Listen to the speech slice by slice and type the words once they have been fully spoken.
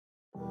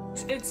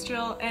It's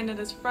Jill and it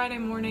is Friday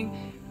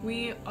morning.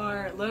 We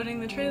are loading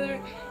the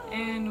trailer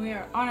and we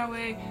are on our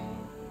way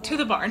to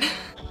the barn.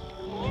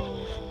 How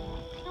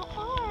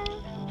are?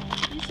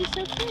 This is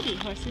so pretty.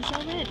 Horses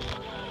already.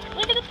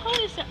 Look at the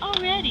ponies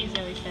already,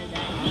 Zoe said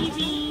that.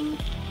 Leaving.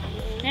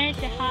 There's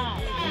the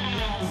hi.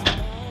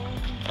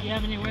 Do you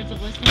have any words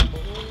of wisdom?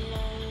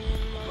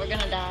 We're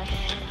gonna die.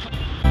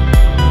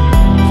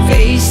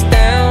 Face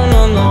down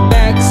on the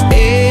back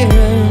stairs,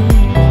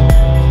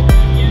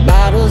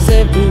 bottles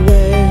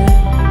everywhere.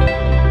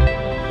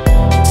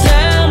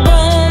 Time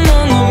bomb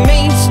on the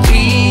main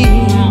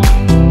street,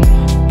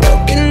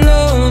 broken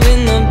love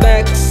in the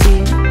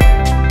backseat.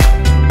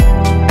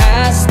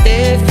 I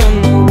stare from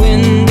the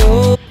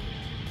window.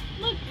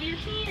 Look, we're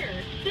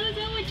here. So is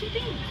that what you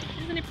think?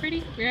 Isn't it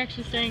pretty? We're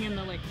actually staying in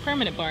the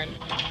permanent barn.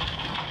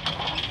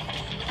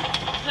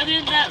 How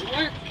did that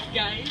work,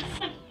 guys?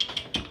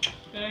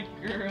 Good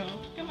girl.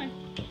 Come on.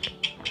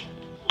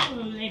 Oh,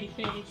 lady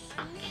face.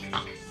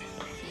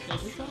 So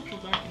this awful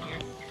dark in here.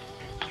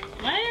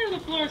 Why are the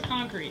floors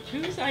concrete?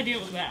 Whose idea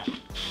was that? She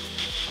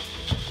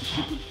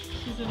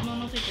said,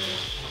 Mom, I'll take care of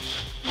it.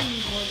 I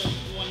need more than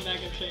one bag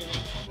of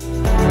shaving.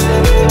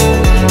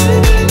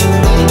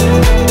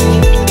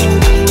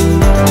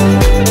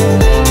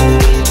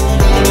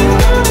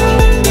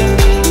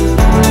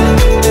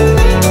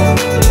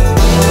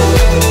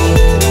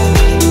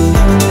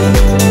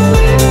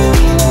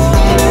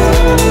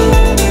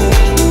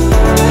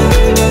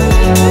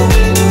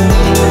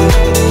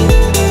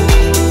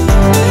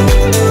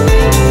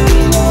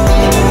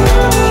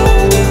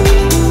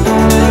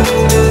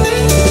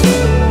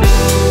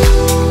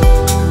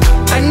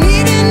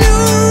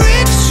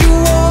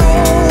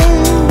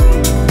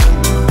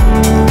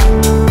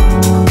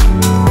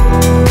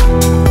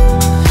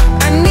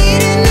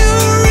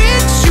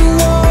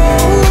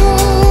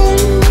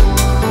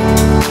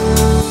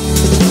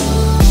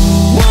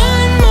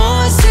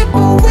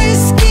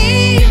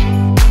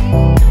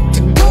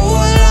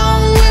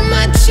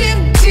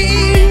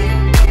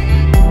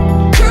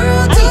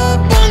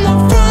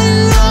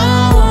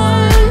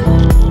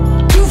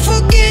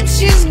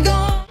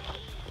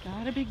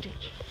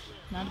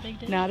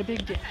 Not a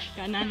big ditch.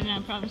 Got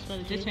 99 problems, but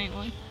a ditch ain't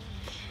one.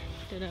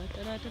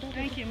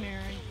 Thank you,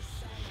 Mary.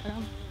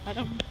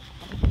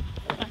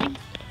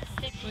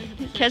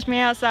 Catch me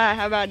outside,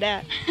 how about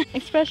that?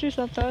 Express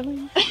yourself,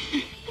 darling.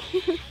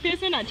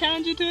 Pearson, I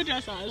challenge you to a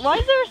dressage. Why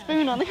is there a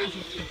spoon on the ground?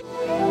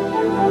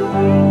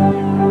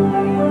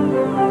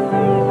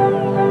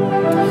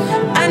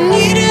 I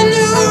need a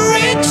new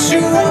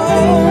ritual.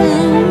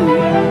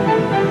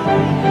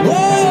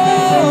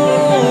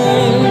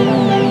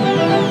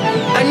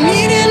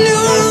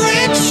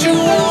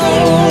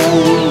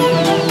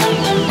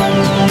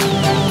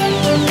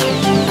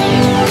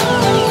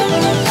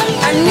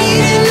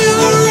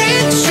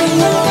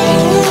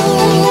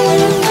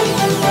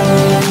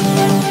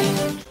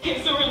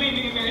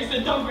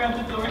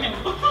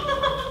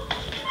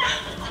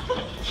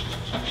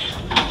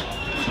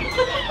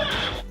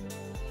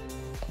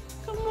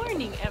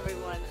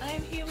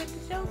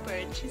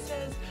 She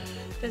says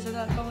there's a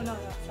lot going on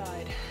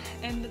outside,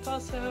 and it's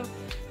also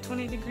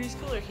 20 degrees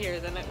cooler here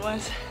than it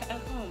was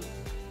at home.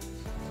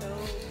 So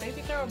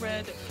baby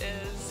thoroughbred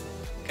is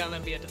gonna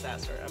be a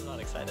disaster. I'm not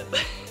excited.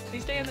 If we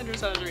stay in the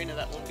dressage arena,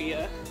 that will be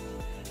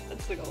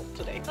that's the goal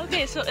today.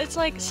 Okay, so it's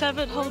like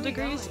 7 whole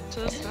degrees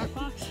to the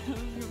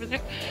Starbucks over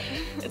there.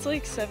 It's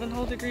like 7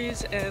 whole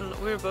degrees, and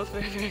we're both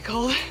very, very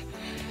cold.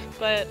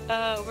 But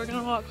we're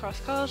gonna walk across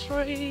College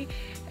Story,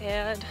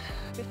 and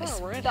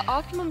the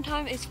optimum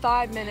time is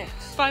 5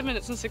 minutes. 5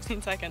 minutes and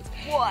 16 seconds.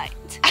 What?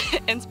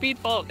 And speed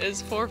fault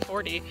is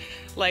 440.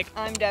 Like,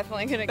 I'm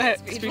definitely gonna get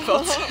speed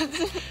fault. fault.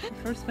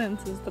 First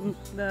fence is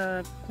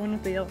the one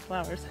with the yellow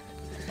flowers.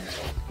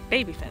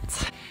 Baby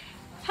fence.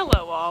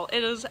 Hello all.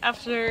 It is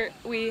after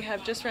we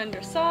have just run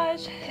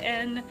dressage,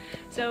 and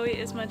Zoe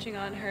is munching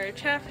on her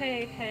chaff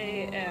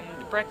hay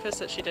and breakfast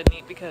that she didn't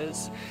eat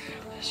because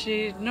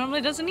she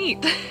normally doesn't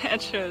eat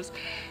at shows.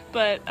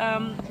 But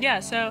yeah,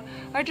 so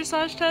our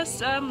dressage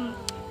test,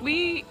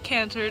 we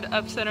cantered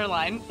up center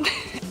line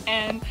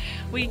and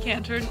we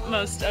cantered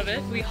most of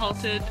it. We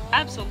halted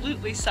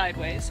absolutely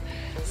sideways.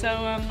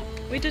 So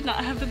we did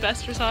not have the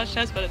best dressage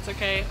test, but it's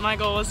okay. My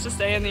goal was to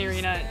stay in the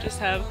arena and just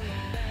have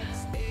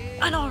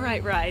an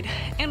alright ride,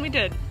 and we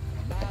did.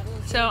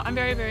 So I'm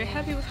very, very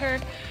happy with her,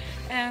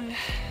 and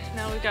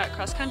now we've got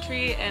cross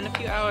country in a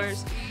few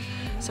hours,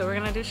 so we're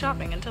gonna do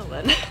shopping until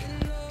then.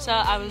 So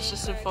I was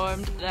just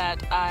informed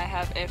that I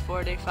have a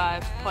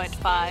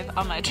 45.5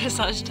 on my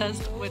dressage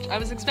test, which I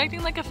was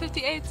expecting like a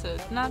 58, so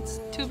not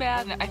too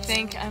bad. I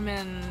think I'm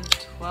in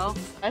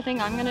 12th. I think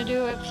I'm gonna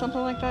do if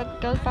something like that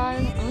goes by,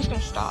 I'm just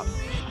gonna stop.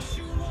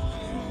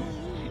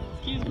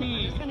 Excuse me.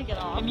 I'm just gonna get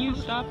off. Can you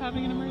stop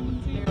having an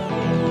emergency?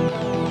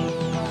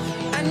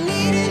 I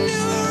need a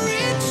new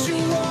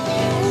ritual.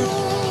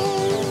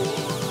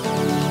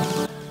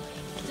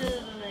 So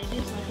the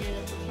ladies are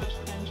here for cross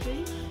country.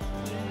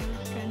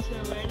 There's cancer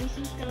awareness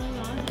is going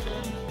on.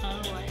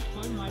 White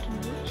one, Martin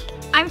Bush.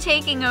 I'm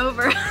taking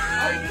over.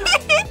 Are you?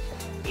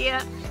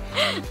 Yeah.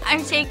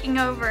 I'm taking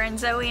over, and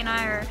Zoe and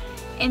I are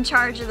in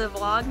charge of the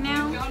vlog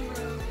now.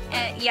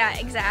 Yeah,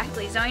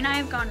 exactly. Zoe and I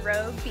have gone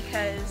rogue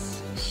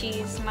because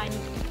she's my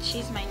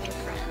new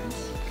friend.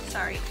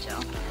 Sorry,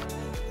 Jill.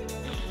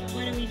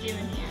 What are we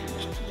doing here?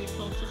 Are we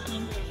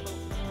poulticing?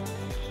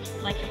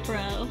 Like a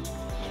pro?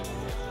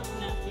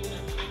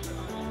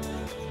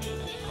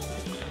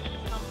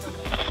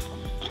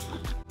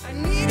 I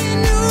need a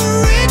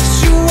new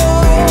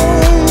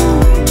ritual.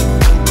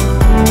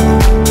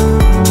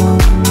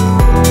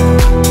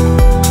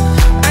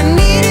 I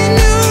need a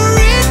new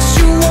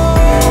ritual.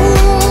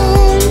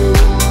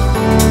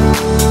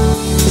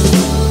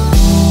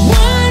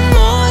 One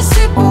more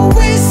sip of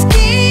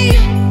whiskey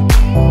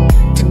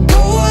to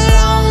go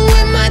along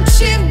with my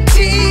chip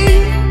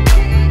tea.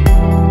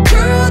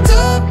 Curled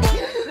up.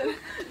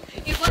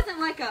 It wasn't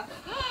like a.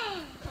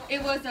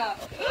 It was a.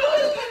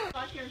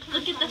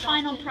 Look at the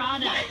final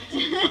product.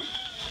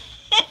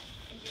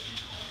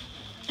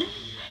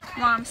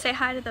 Mom, say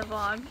hi to the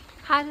vlog.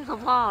 Hi to the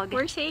vlog.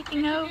 We're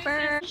taking over.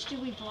 How much do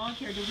we vlog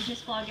here? Did we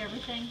just vlog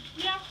everything?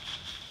 Yeah.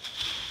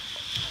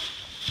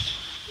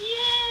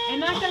 Yay!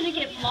 Am I gonna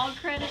get vlog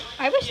credit?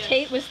 I wish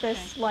Kate was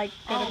this like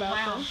good Oh, about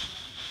wow. this.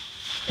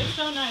 It's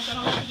so nice. I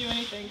don't have to do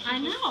anything. I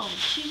know.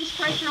 She just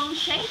pressed her own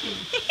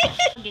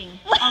shaving.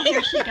 Oh,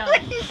 here she goes.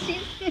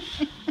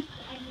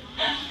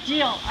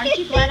 Jill, aren't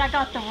you glad I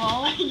got the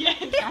roll? Yes.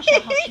 Gosh, I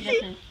hope she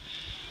doesn't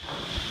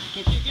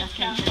get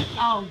stuck.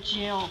 Oh,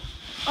 Jill.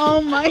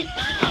 Oh my!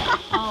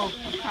 Oh,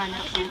 for crying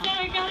out loud.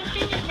 I got a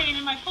finger pain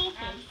in my poultice.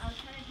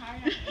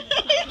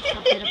 It's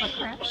a bit of a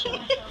crap show.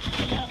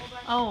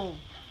 Oh.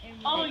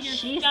 Oh, you're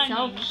She's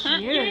stunning. so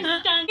You're cute.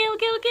 stunning.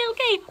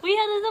 Okay. We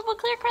had a double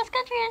clear cross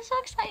country. I'm so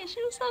excited.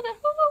 She was so good.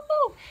 Woo,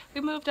 woo, woo.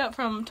 We moved up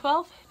from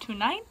 12th to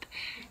 9th,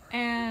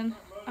 and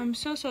I'm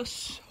so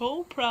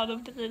proud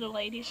of the little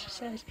lady. She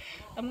says,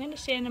 I'm going to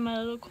stand in my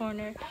little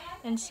corner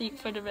and seek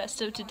for the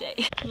rest of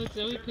today. Look,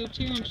 Zoe pooped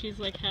here and she's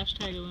like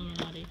hashtag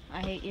Illuminati. I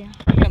hate you.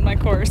 I got my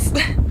course.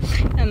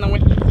 And the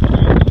wind.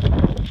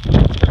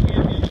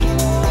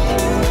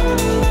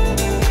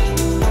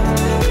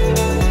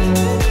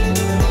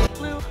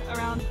 Blue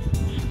around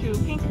to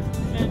pink,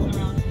 red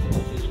around to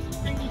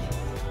green,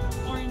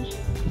 orange,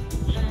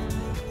 then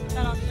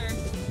that octar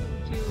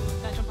to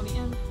that jump on the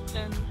end,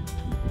 then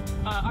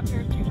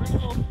octar to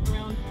vertical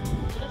around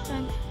to this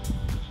end,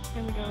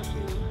 then we go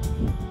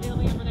to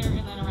Italy over there,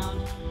 and then around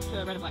to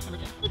red and black number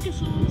 10. Look at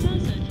someone Zozo,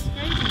 just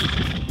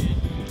crazy.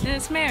 And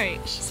it's Mary.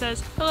 She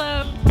says,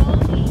 hello.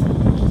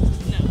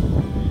 No.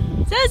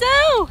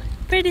 Zozo!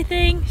 Pretty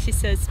thing. She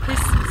says, please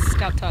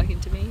stop talking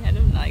to me. I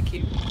don't like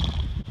you.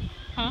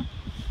 Huh?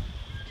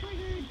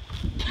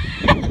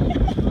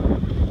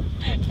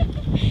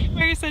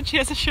 Mary said she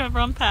has a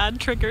chevron pad.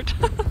 Triggered.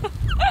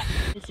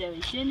 It's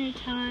Zoe's dinner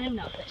time.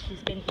 Not that she's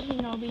been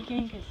eating all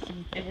weekend because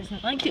she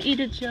doesn't like to eat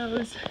at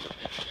Joe's.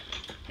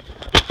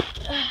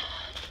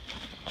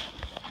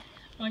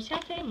 More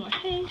chafe, more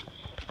hay,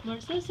 more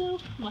Zozo,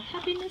 more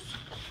happiness.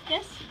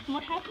 Yes,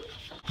 more happy.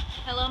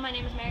 Hello, my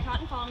name is Mary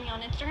Cotton. Follow me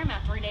on Instagram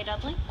at Everyday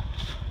Dudley.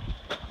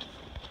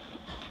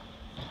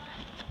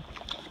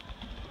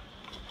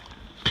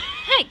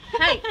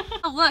 Hey!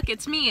 Oh look,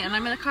 it's me, and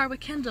I'm in a car with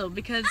Kendall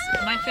because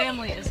my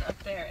family is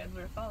up there and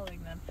we're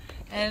following them.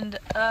 And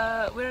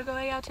we're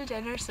going out to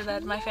dinner so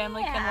that my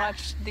family can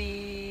watch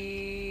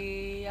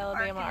the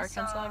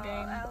Alabama-Arkansas game.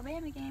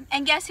 Alabama game.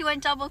 And guess who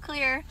went double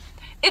clear?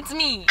 It's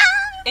me!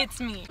 It's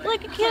me.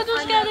 Look,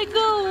 Kendall's gotta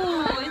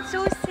go! It's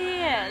so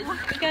sad.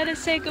 We gotta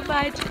say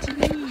goodbye to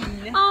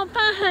Janine. Oh,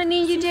 bye,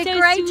 honey. You did So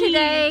great sweet.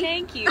 today.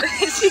 Thank you.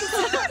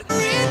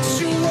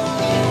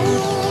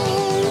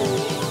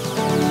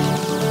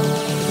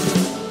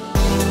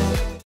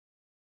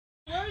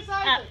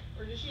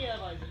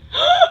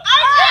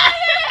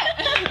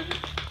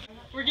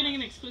 We're getting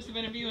an exclusive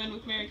interview in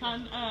with Mary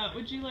Con.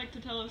 Would you like to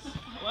tell us,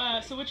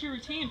 so what's your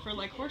routine for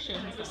like horse shows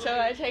and stuff? So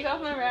I take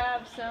off my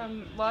wraps,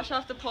 wash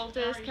off the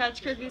poultice,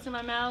 catch cookies in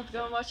my mouth,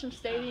 go and watch some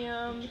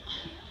stadium,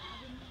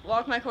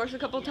 walk my course a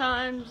couple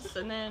times,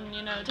 and then,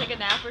 you know, take a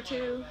nap or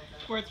two.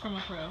 Words from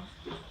a pro.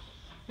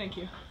 Thank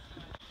you.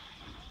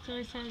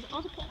 Zoe says,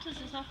 all the poultice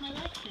is off my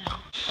legs now.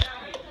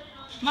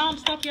 Mom,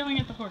 stop yelling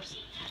at the horse.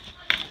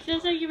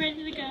 Zozo, you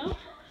ready to go?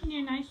 In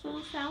your nice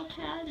little saddle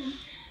pad and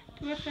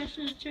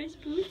Professional Choice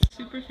boots?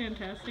 Super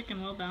fantastic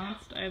and well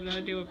balanced. I have no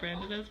idea what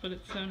brand it is, but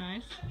it's so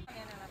nice.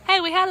 Hey,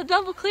 we had a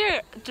double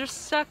clear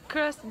just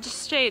across the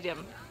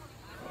stadium.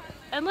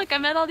 And look, I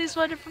met all these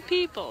wonderful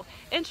people.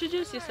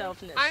 Introduce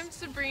yourself, Nis. I'm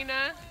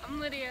Sabrina. I'm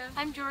Lydia.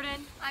 I'm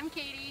Jordan. I'm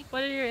Katie.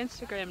 What are your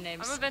Instagram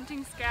names? I'm a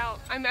venting scout.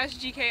 I'm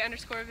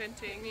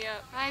SGK_venting.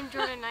 Yep. I'm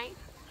Jordan Knight,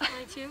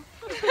 22.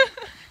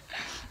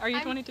 Are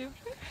you 22?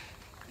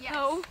 Yes.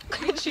 No.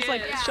 She's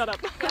like, Yeah. shut up.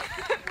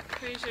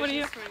 Pretty sure What are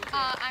she's you? 22.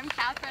 I'm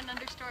Catherine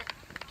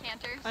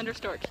Cantors.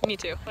 Understork. Me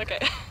too. Okay.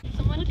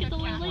 Look at the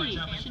little lady.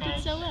 She did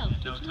so well.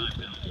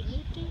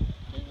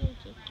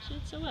 She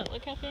did so well.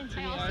 Look how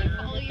fancy you are.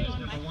 follow you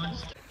on my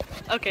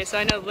Okay, so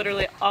I know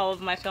literally all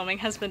of my filming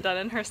has been done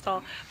in her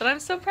stall, but I'm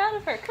so proud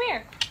of her. Come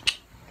here.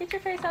 Get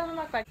your face out of the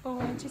muck bag. Oh,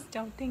 I just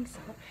don't think so.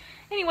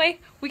 Anyway,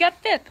 we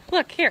got 5th.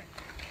 Look, here.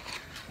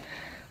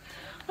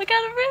 We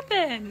got a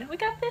ribbon. We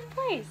got 5th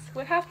place.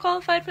 We're half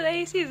qualified for the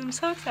AACs. I'm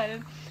so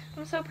excited.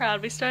 I'm so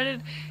proud. We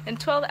started in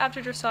 12th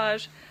after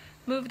dressage,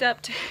 moved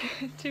up to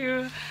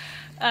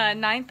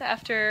 9th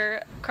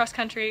after cross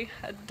country,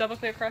 a double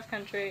clear cross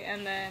country,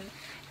 and then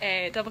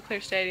a double clear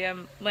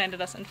stadium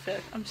landed us in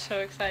 5th. I'm so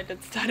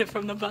excited. Started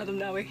from the bottom,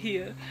 now we're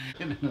here.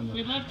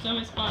 We left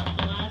Zoe's spot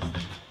for last.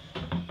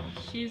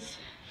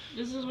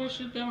 This is where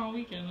she's been all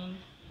weekend, and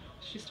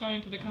she's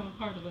starting to become a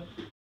part of it.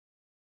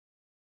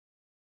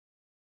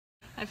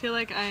 I feel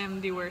like I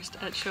am the worst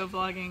at show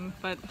vlogging,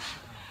 but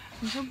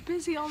I'm so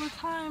busy all the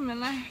time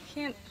and I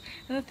can't,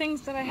 and the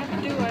things that I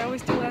have to do I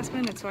always do last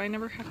minute, so I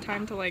never have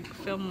time to like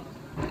film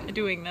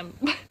doing them.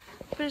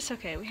 But it's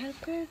okay, we had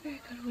a very,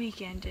 very good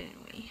weekend,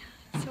 didn't we?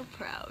 So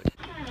proud.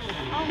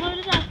 All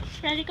loaded up,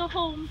 ready to go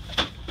home.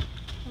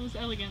 That was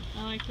elegant,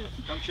 I liked it.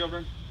 Come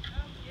children.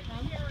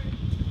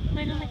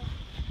 Wait.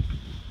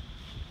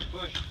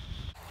 Push.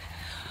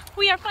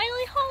 We are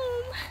finally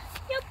home!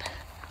 Yep.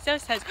 Zoe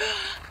says,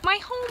 my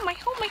home, my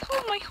home, my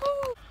home, my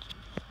home!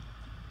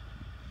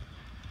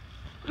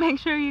 Make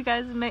sure you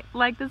guys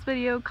like this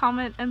video,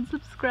 comment, and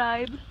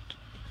subscribe.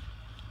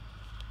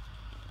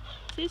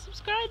 Say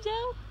subscribe,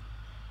 Zoe.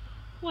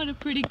 What a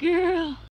pretty girl.